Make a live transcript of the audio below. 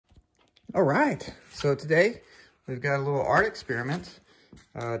All right, so today we've got a little art experiment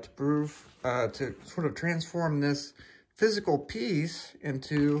to prove, to sort of transform this physical piece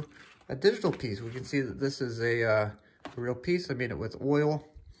into a digital piece. We can see that this is a real piece. I made it with oil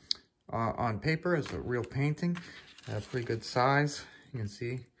on paper. It's a real painting. Pretty good size. You can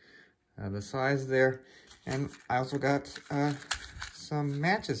see the size there. And I also got some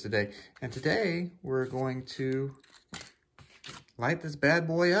matches today. And today we're going to light this bad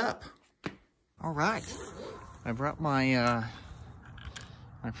boy up. All right, I brought my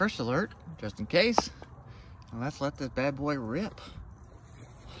my first alert, just in case. And let's let this bad boy rip.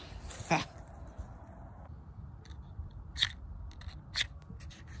 Ha.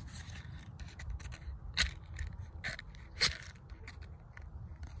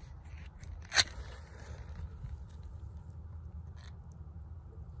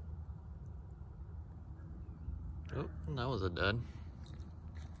 Oh, that was a dud.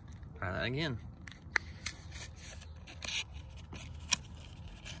 Try that again.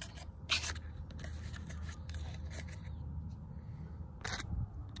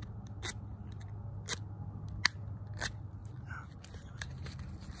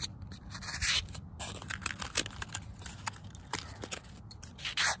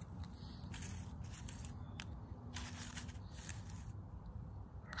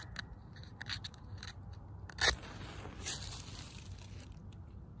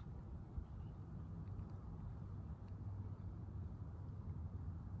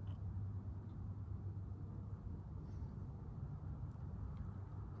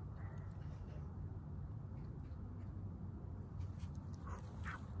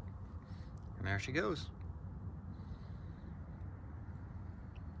 And there she goes.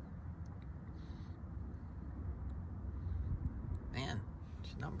 Man,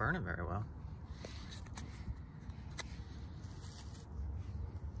 she's not burning very well.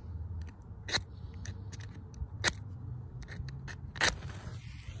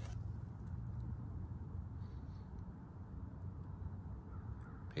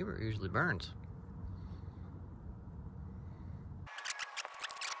 Paper usually burns.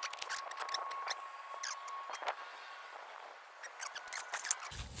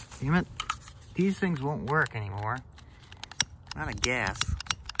 Damn it, these things won't work anymore. Out of gas.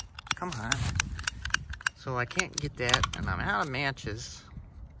 Come on. So I can't get that, and I'm out of matches.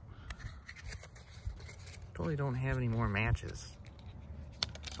 Totally don't have any more matches.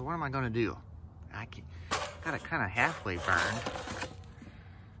 So what am I gonna do? I got it kind of halfway burned.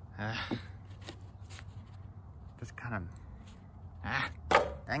 Just kind of,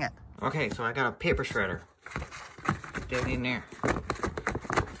 dang it. Okay, so I got a paper shredder. Put that in there.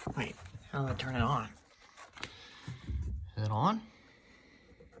 Wait, how do I turn it on? Is it on?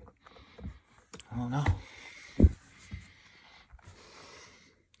 Oh no.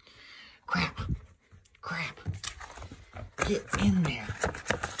 Crap. Get in there.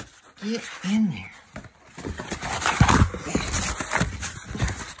 Get in there.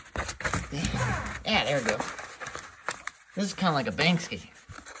 Yeah, there we go. This is kind of like a Banksy.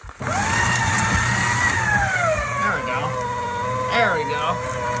 There we go. There we go.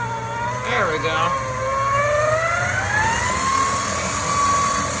 There we go.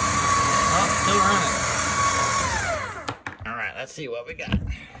 Oh, still running. All right, let's see what we got.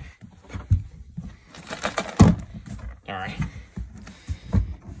 All right.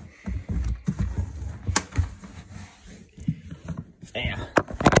 Damn.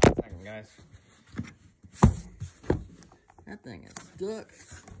 Second, guys. That thing is stuck.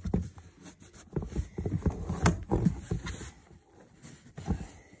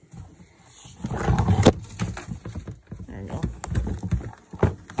 There you go.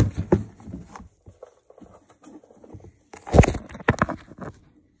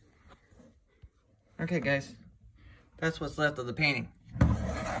 Okay, guys. That's what's left of the painting.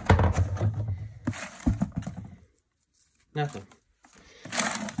 Nothing.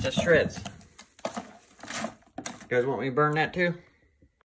 Just shreds. You guys want me to burn that too?